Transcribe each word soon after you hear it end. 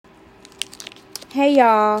Hey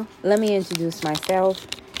y'all, let me introduce myself.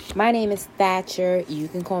 My name is Thatcher. You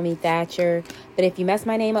can call me Thatcher, but if you mess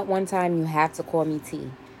my name up one time, you have to call me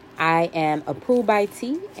T. I am approved by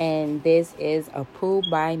T, and this is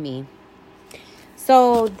approved by me.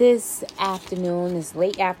 So this afternoon, this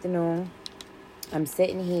late afternoon, I'm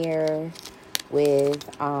sitting here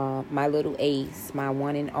with my little ace, my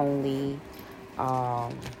one and only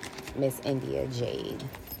um, Miss India Jade.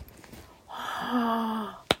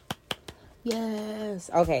 Yes.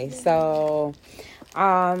 Okay, so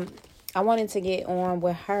I wanted to get on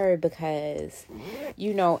with her because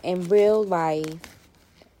in real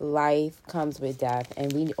life comes with death,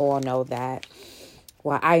 and we all know that.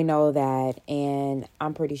 Well, I know that, and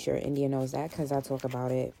I'm pretty sure India knows that because I talk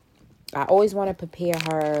about it. I always want to prepare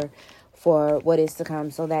her for what is to come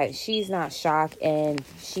so that she's not shocked and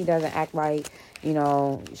she doesn't act like,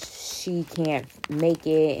 she can't make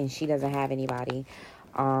it and she doesn't have anybody.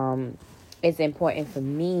 It's important for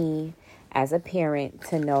me as a parent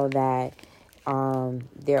to know that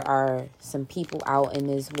there are some people out in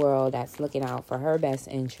this world that's looking out for her best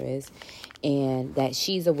interest and that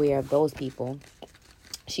she's aware of those people.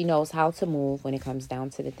 She knows how to move when it comes down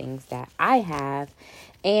to the things that I have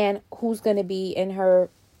and who's going to be in her,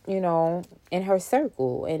 in her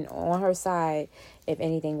circle and on her side if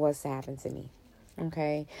anything was to happen to me.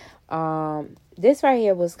 Okay. This right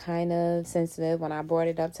here was kind of sensitive. When I brought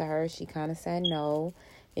it up to her, she kind of said no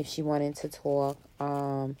if she wanted to talk.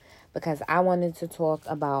 Because I wanted to talk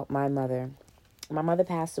about my mother. My mother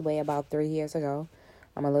passed away about 3 years ago.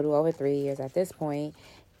 I'm a little over 3 years at this point.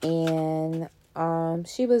 And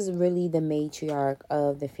she was really the matriarch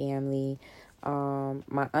of the family.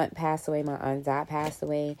 My aunt passed away. My aunt Dot passed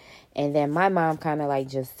away. And then my mom kind of like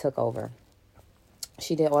just took over.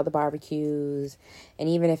 She did all the barbecues, and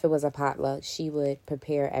even if it was a potluck, she would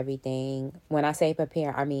prepare everything. When I say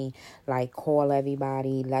prepare, I mean like call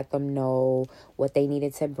everybody, let them know what they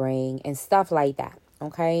needed to bring and stuff like that.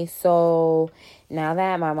 Okay, so now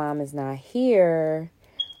that my mom is not here,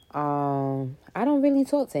 I don't really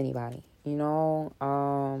talk to anybody.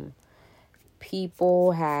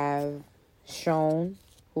 People have shown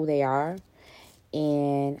who they are.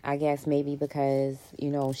 And I guess maybe because,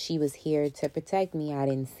 she was here to protect me, I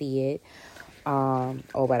didn't see it, or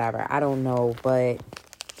whatever. I don't know, but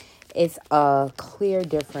it's a clear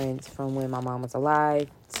difference from when my mom was alive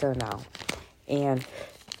to now. And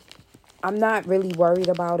I'm not really worried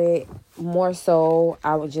about it. More so,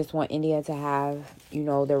 I would just want India to have,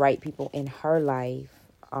 the right people in her life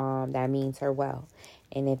that means her well.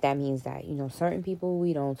 And if that means that, certain people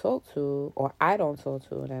we don't talk to or I don't talk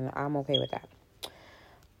to, then I'm okay with that.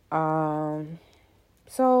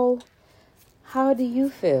 So how do you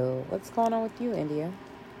feel? What's going on with you, India?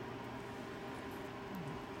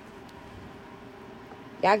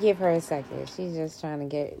 Y'all give her a second. She's just trying to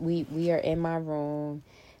get, we are in my room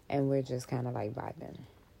and we're just kind of like vibing.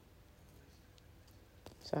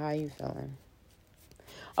 So how you feeling?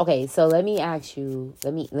 Okay, so let me ask you,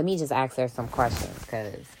 let me just ask her some questions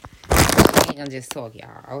because I ain't gonna just talk,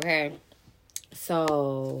 y'all, okay?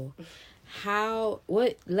 So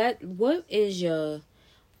what is your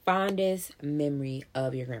fondest memory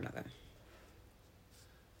of your grandmother?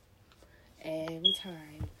 Every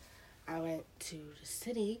time I went to the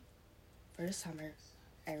city for the summer,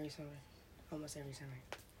 almost every summer.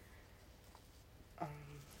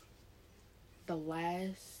 The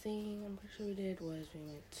last thing I'm pretty sure we did was we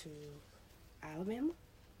went to Alabama.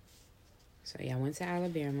 So y'all went to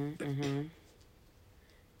Alabama,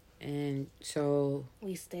 and so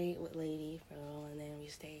We stayed with Lady for a little, and then we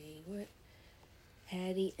stayed with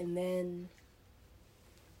Hattie, and then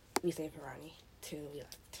we stayed with Ronnie till we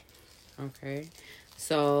left. okay.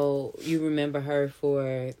 So you remember her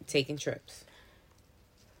for taking trips?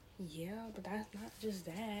 Yeah, but that's not just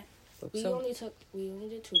that. Hope We so. only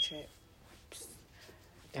did 2 trips.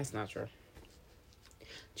 That's not true.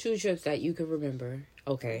 2 trips that you could remember.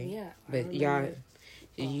 Okay. Yeah, but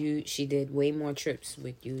she did way more trips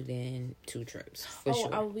with you than 2 trips for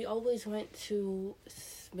sure. We always went to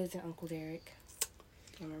visit Uncle Derek.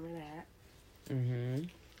 I remember that.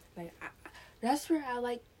 Like that's where I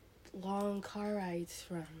like long car rides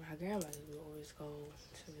from my grandmother. We always go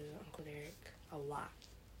to visit Uncle Derek a lot.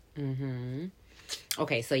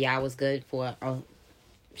 Okay, so y'all was good for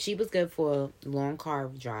she was good for long car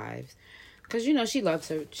drives because she loved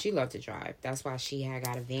to drive. That's why she had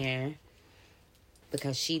got a van,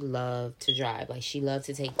 because she loved to drive. Like, she loved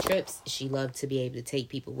to take trips. She loved to be able to take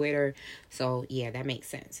people with her. So yeah, that makes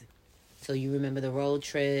sense. So you remember the road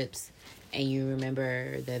trips and you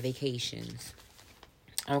remember the vacations.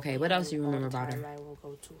 Okay, what else do you remember about her? I will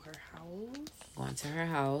go to her house. Going to her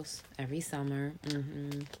house every summer.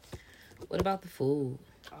 What about the food?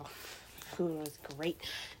 Oh, food was great.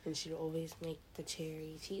 And she'd always make the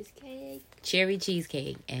cherry cheesecake.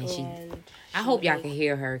 And I hope y'all can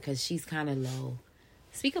hear her because she's kind of low.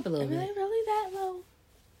 Speak up a little bit. Am I really that low?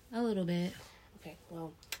 A little bit. Okay,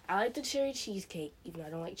 well, I like the cherry cheesecake. Even though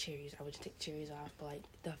I don't like cherries, I would take cherries off. But, like,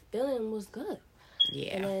 the filling was good.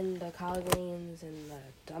 Yeah. And then the collard greens and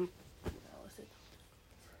the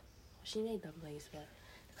she made dumplings, but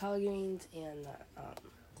the collard greens and the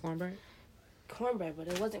cornbread, but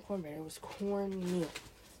it wasn't cornbread, it was cornmeal.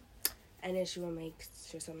 And then she'll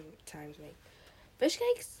sometimes make fish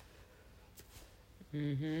cakes.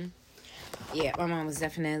 Yeah, my mom was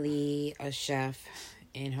definitely a chef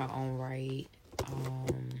in her own right.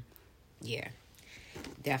 Yeah,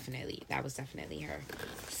 definitely, that was definitely her.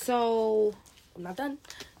 So I'm not done.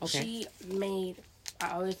 Okay. I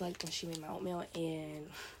always liked when she made my oatmeal and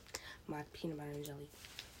my peanut butter and jelly.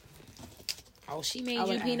 Oh, she made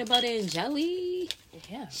you peanut butter and jelly?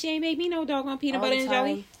 Yeah. She ain't make me no doggone peanut butter and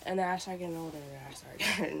jelly. And then I started getting older and I started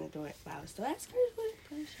getting into it. But I was still asking her for it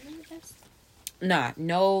because she made the best. Nah,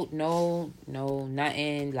 no,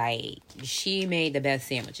 nothing. Like, she made the best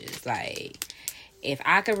sandwiches. Like, if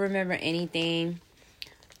I could remember anything,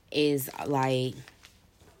 is like,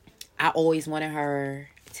 I always wanted her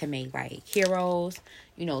to make like heroes,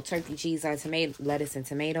 turkey, cheese, lettuce, and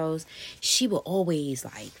tomatoes. She would always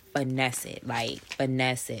like finesse it.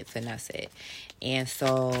 And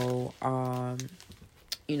so,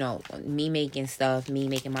 me making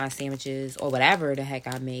my sandwiches or whatever the heck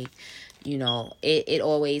I make, it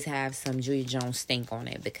always have some Julia Jones stink on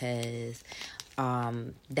it because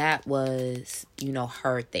that was,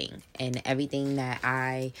 her thing. And everything that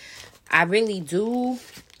I really do,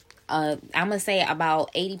 I'm going to say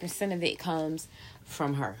about 80% of it comes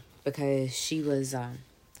from her because she was,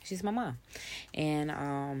 she's my mom. And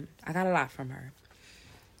I got a lot from her.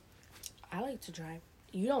 I like to drive.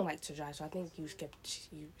 You don't like to drive, so I think you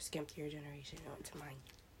skipped your generation onto mine.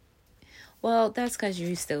 Well, that's because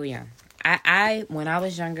you're still young. I when I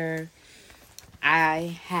was younger,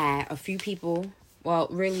 I had a few people. Well,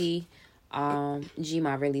 really,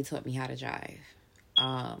 Gma really taught me how to drive.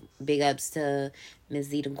 Big ups to Miss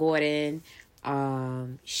Zeta Gordon.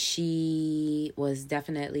 She was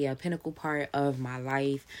definitely a pinnacle part of my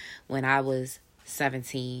life when I was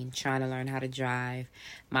 17, trying to learn how to drive.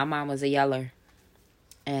 My mom was a yeller,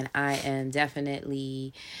 and I am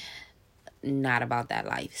definitely not about that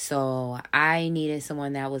life. So I needed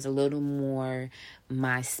someone that was a little more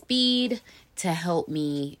my speed to help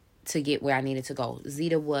me to get where I needed to go.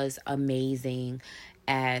 Zeta was amazing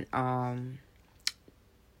at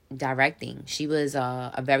directing. She was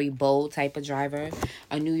a very bold type of driver,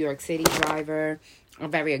 a New York City driver, a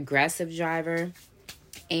very aggressive driver,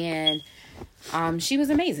 and she was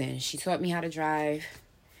amazing. She taught me how to drive,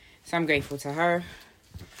 so I'm grateful to her.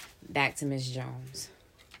 Back to Miss Jones.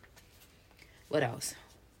 What else?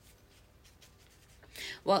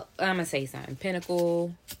 Well, I'm gonna say something.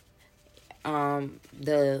 Pinnacle.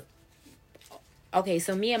 Okay,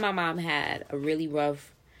 so me and my mom had a really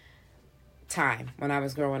rough time when I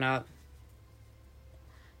was growing up.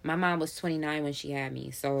 My mom was 29 when she had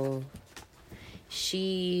me, so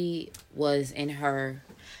she was in her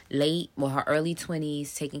early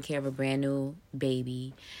 20s, taking care of a brand new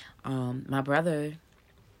baby. My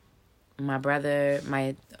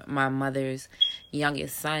mother's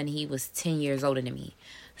youngest son, he was 10 years older than me.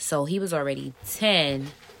 So he was already 10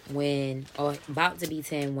 about to be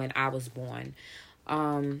 10 when I was born.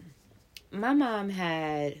 My mom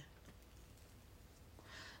had,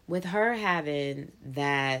 with her having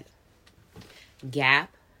that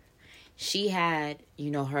gap, she had,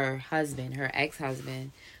 her husband, her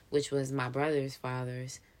ex-husband, which was my brother's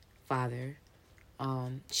father's father.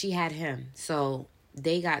 She had him. So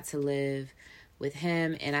they got to live with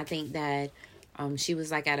him. And I think that she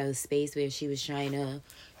was like at a space where she was trying to,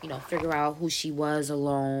 figure out who she was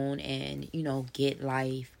alone and, get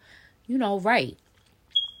life, right.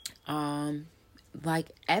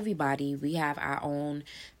 Like everybody, we have our own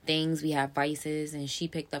things. We have vices, and she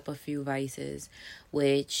picked up a few vices,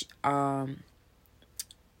 which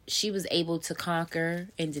she was able to conquer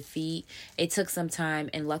and defeat. It took some time,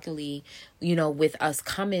 and luckily, with us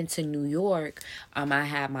coming to New York, I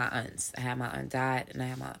had my aunts. I had my Aunt Dot and I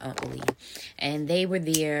had my Aunt Willie, and they were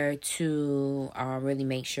there to really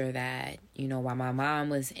make sure that, while my mom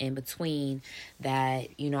was in between, that,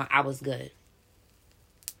 I was good.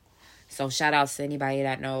 So shout out to anybody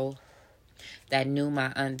that knew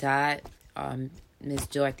my Aunt Dot, Miss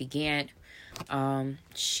Dorothy Gant,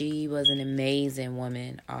 She was an amazing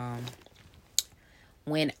woman.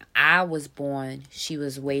 When I was born, she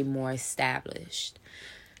was way more established.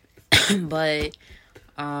 But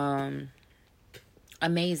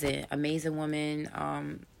amazing woman.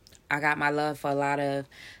 I got my love for a lot of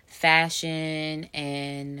fashion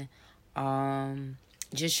and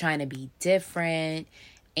just trying to be different,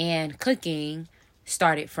 and cooking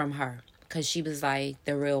started from her, because she was like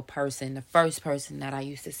the real person, the first person that I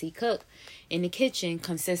used to see cook in the kitchen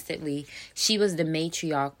consistently. She was the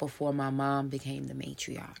matriarch before my mom became the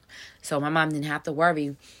matriarch. So my mom didn't have to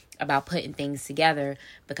worry about putting things together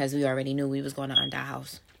because we already knew we was going to Aunt Dot's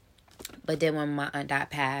house. But then when my Aunt Dot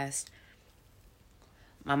passed,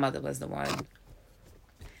 my mother was the one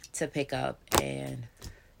to pick up and,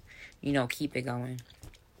 keep it going.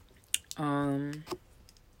 My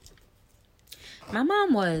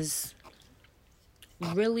mom was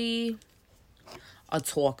really a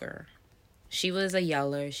talker. She was a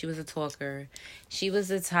yeller. She was a talker. She was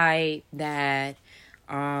the type that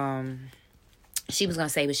she was going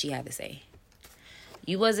to say what she had to say.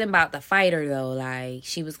 You wasn't about to fight her, though. Like,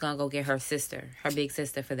 she was going to go get her sister, her big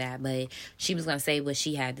sister, for that. But she was going to say what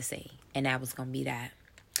she had to say. And that was going to be that.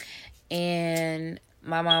 And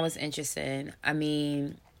my mom was interesting. I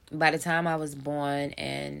mean, by the time I was born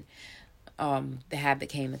and the habit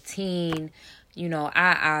became a teen,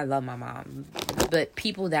 I love my mom. But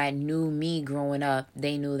people that knew me growing up,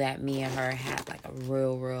 they knew that me and her had like a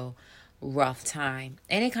real rough time.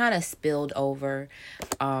 And it kind of spilled over,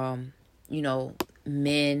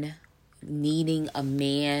 men needing a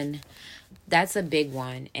man. That's a big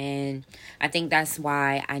one. And I think that's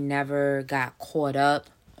why I never got caught up,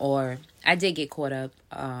 or I did get caught up.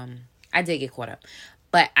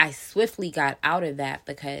 But I swiftly got out of that,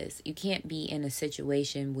 because you can't be in a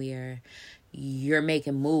situation where you're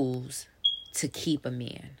making moves to keep a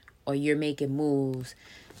man, or you're making moves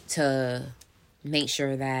to make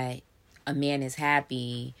sure that a man is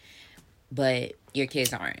happy, but your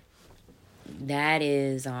kids aren't. That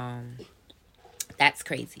is, that's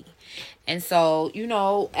crazy. And so,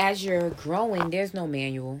 as you're growing, there's no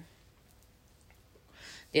manual.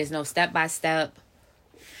 There's no step-by-step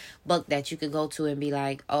book that you could go to and be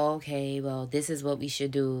like, oh, okay, well, this is what we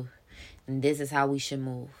should do, and this is how we should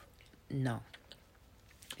move. No.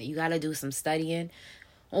 You got to do some studying,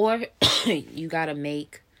 or you got to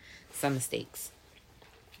make some mistakes.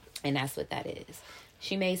 And that's what that is.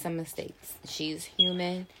 She made some mistakes. She's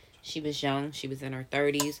human. She was young. She was in her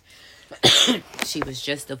 30s. She was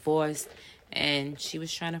just divorced, and she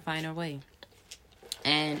was trying to find her way.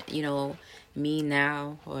 And, me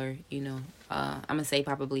now, or, I'm going to say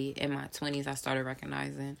probably in my 20s, I started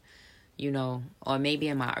recognizing, or maybe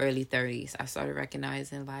in my early 30s, I started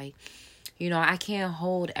recognizing, like, I can't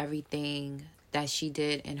hold everything that she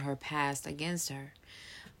did in her past against her,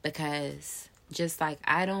 because just like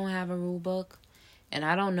I don't have a rule book and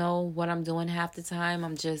I don't know what I'm doing half the time,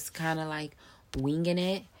 I'm just kind of like winging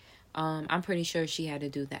it. I'm pretty sure she had to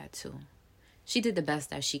do that too. She did the best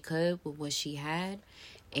that she could with what she had,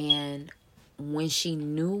 and when she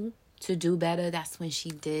knew to do better, that's when she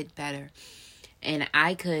did better. And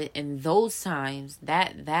I could, in those times,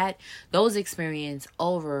 those experience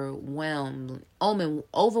overwhelmingly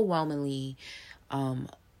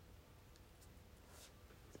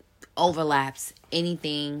overlaps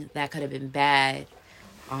anything that could have been bad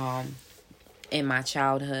in my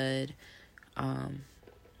childhood.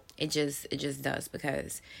 It just does,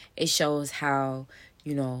 because it shows how,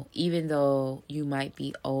 even though you might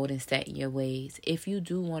be old and set in your ways, if you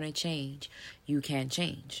do want to change, you can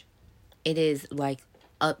change. It is like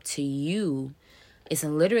up to you. It's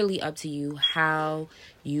literally up to you how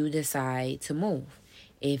you decide to move.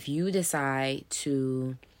 If you decide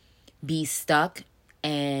to be stuck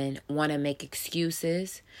and want to make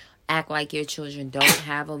excuses, act like your children don't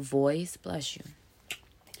have a voice, bless you,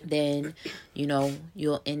 then,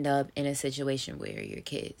 you'll end up in a situation where your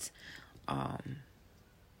kids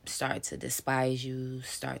start to despise you,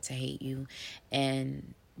 start to hate you,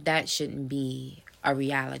 and that shouldn't be a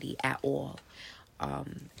reality at all.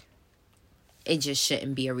 It just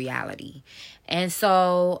shouldn't be a reality. And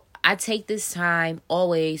so I take this time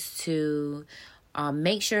always to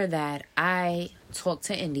make sure that I talk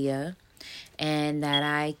to India, and that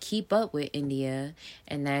I keep up with India,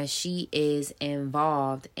 and that she is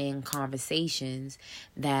involved in conversations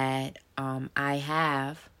that I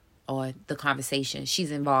have, or the conversation,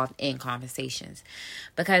 she's involved in conversations.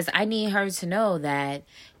 Because I need her to know that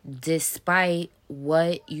despite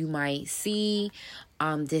what you might see,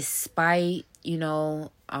 despite,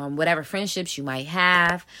 whatever friendships you might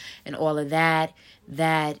have and all of that,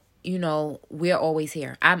 that we're always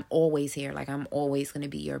here. I'm always here. Like, I'm always going to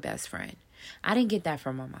be your best friend. I didn't get that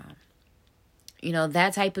from my mom.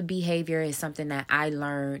 That type of behavior is something that I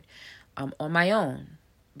learned on my own,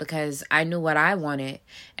 because I knew what I wanted,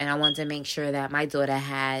 and I wanted to make sure that my daughter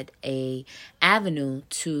had a avenue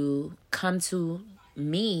to come to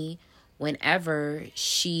me whenever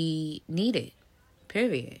she needed,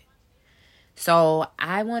 period. So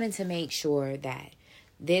I wanted to make sure that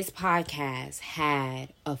this podcast had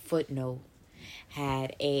a footnote,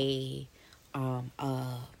 had a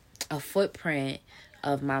footprint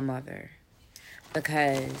of my mother,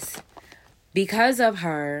 because of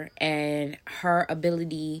her and her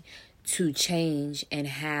ability to change and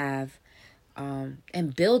have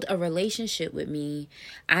and build a relationship with me,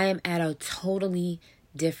 I am at a totally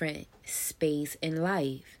different space in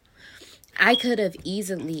life. I could have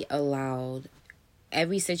easily allowed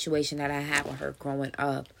every situation that I had with her growing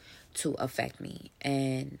up to affect me,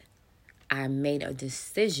 and I made a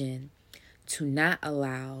decision to not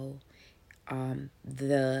allow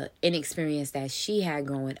the inexperience that she had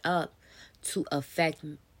growing up to affect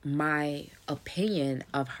my opinion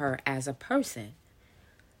of her as a person.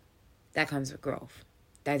 That comes with growth.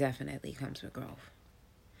 That definitely comes with growth.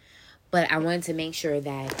 But I wanted to make sure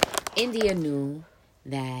that India knew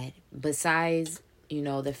that besides,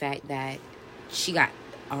 the fact that she got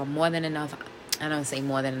more than enough, I don't say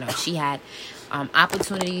more than enough, she had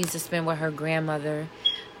opportunities to spend with her grandmother,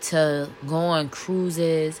 to go on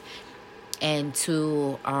cruises, and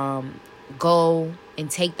to go and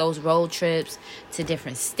take those road trips to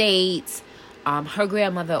different states. Her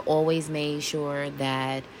grandmother always made sure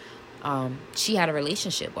that she had a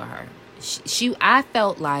relationship with her. I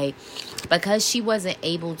felt like, because she wasn't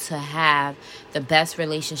able to have the best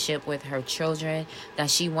relationship with her children, that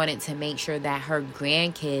she wanted to make sure that her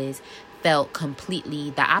grandkids felt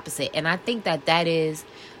completely the opposite. And I think that is,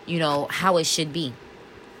 how it should be.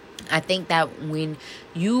 I think that when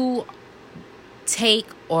you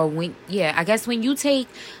when you take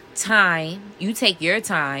time, you take your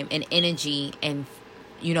time and energy and,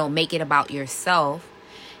 make it about yourself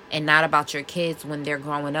and not about your kids when they're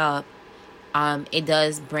growing up, it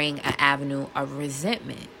does bring an avenue of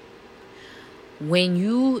resentment. When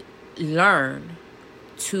you learn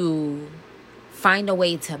to find a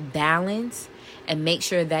way to balance and make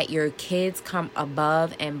sure that your kids come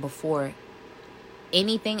above and before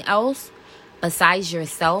anything else besides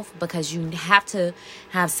yourself, because you have to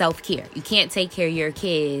have self-care. You can't take care of your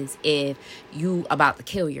kids if you about to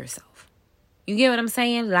kill yourself. You get what I'm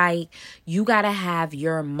saying? Like, you got to have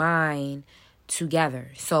your mind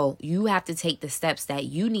together. So you have to take the steps that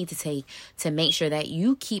you need to take to make sure that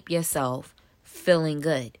you keep yourself feeling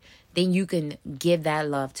good. Then you can give that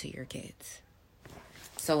love to your kids.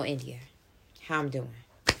 So, India, how I'm doing?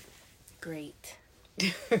 Great.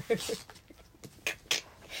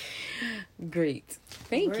 Great.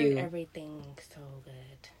 Thank you. Everything so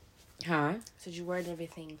good. Huh? So you word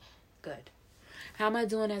everything good. How am I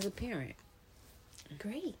doing as a parent?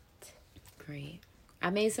 Great. I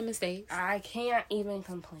made some mistakes. I can't even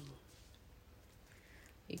complain.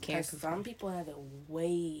 You can't complain. Some people have it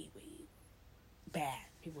way, way bad.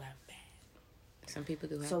 People have it bad. Some people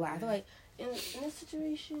do have so it bad. I feel like in this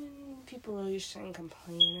situation, people really shouldn't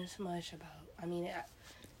complain as much about. I don't know.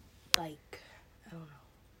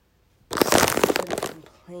 Shouldn't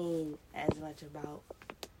complain as much about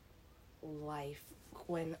life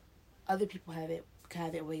when other people have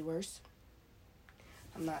it way worse.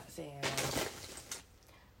 I'm not saying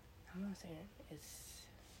it's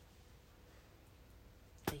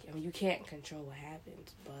like, you can't control what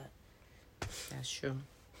happens, but that's true.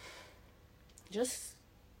 Just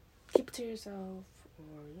keep it to yourself,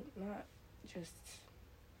 or not just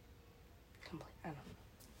complain. I don't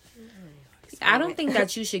know. I don't think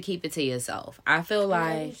that you should keep it to yourself. I feel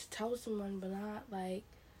like you should tell someone, but not like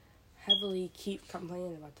heavily keep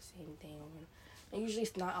complaining about the same thing. And usually,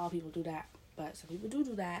 it's not all people do that, but some people do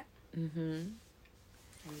that. Mm-hmm.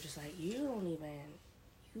 I'm just like,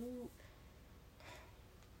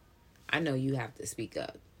 I know you have to speak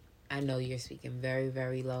up. I know you're speaking very,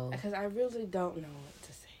 very low. Because I really don't know what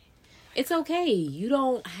to say. It's okay. You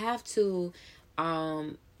don't have to,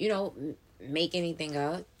 make anything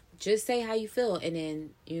up. Just say how you feel, and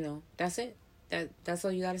then, that's it. That's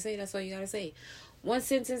all you gotta say. That's all you gotta say. One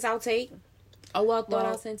sentence I'll take. A well thought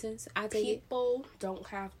out sentence. I'll take it. People don't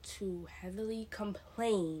have to heavily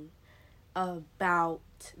complain about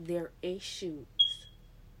their issues.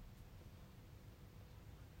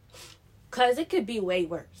 Because it could be way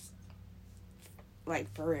worse.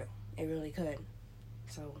 Like, for real. It really could.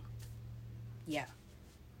 So, yeah.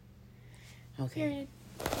 Okay. Period.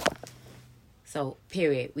 So,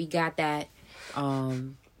 period. We got that.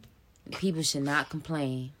 People should not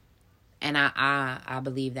complain. And I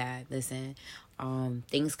believe that. Listen,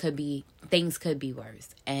 things could be worse.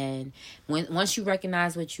 And once you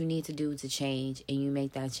recognize what you need to do to change and you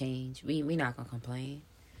make that change, we not gonna complain.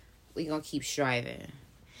 We gonna keep striving.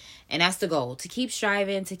 And that's the goal, to keep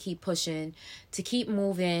striving, to keep pushing, to keep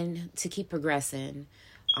moving, to keep progressing.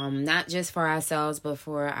 Not just for ourselves, but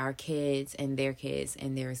for our kids and their kids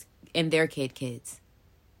and their kids,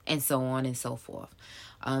 and so on and so forth.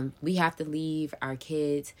 We have to leave our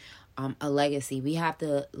kids a legacy. We have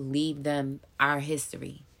to leave them our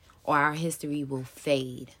history, or our history will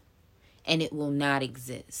fade and it will not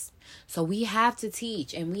exist. So we have to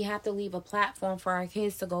teach, and we have to leave a platform for our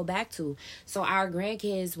kids to go back to, so our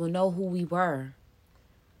grandkids will know who we were,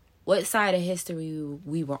 what side of history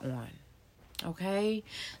we were on. Okay?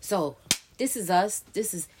 So this is us.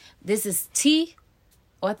 This is T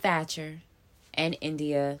or Thatcher and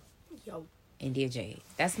India. Yo. India Jade.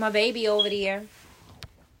 That's my baby over there.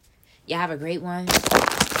 Y'all have a great one.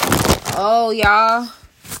 Oh, y'all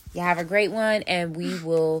have a great one, and we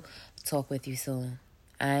will talk with you soon.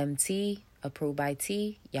 I'm T, approved by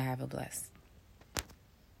T. Y'all have a blessed.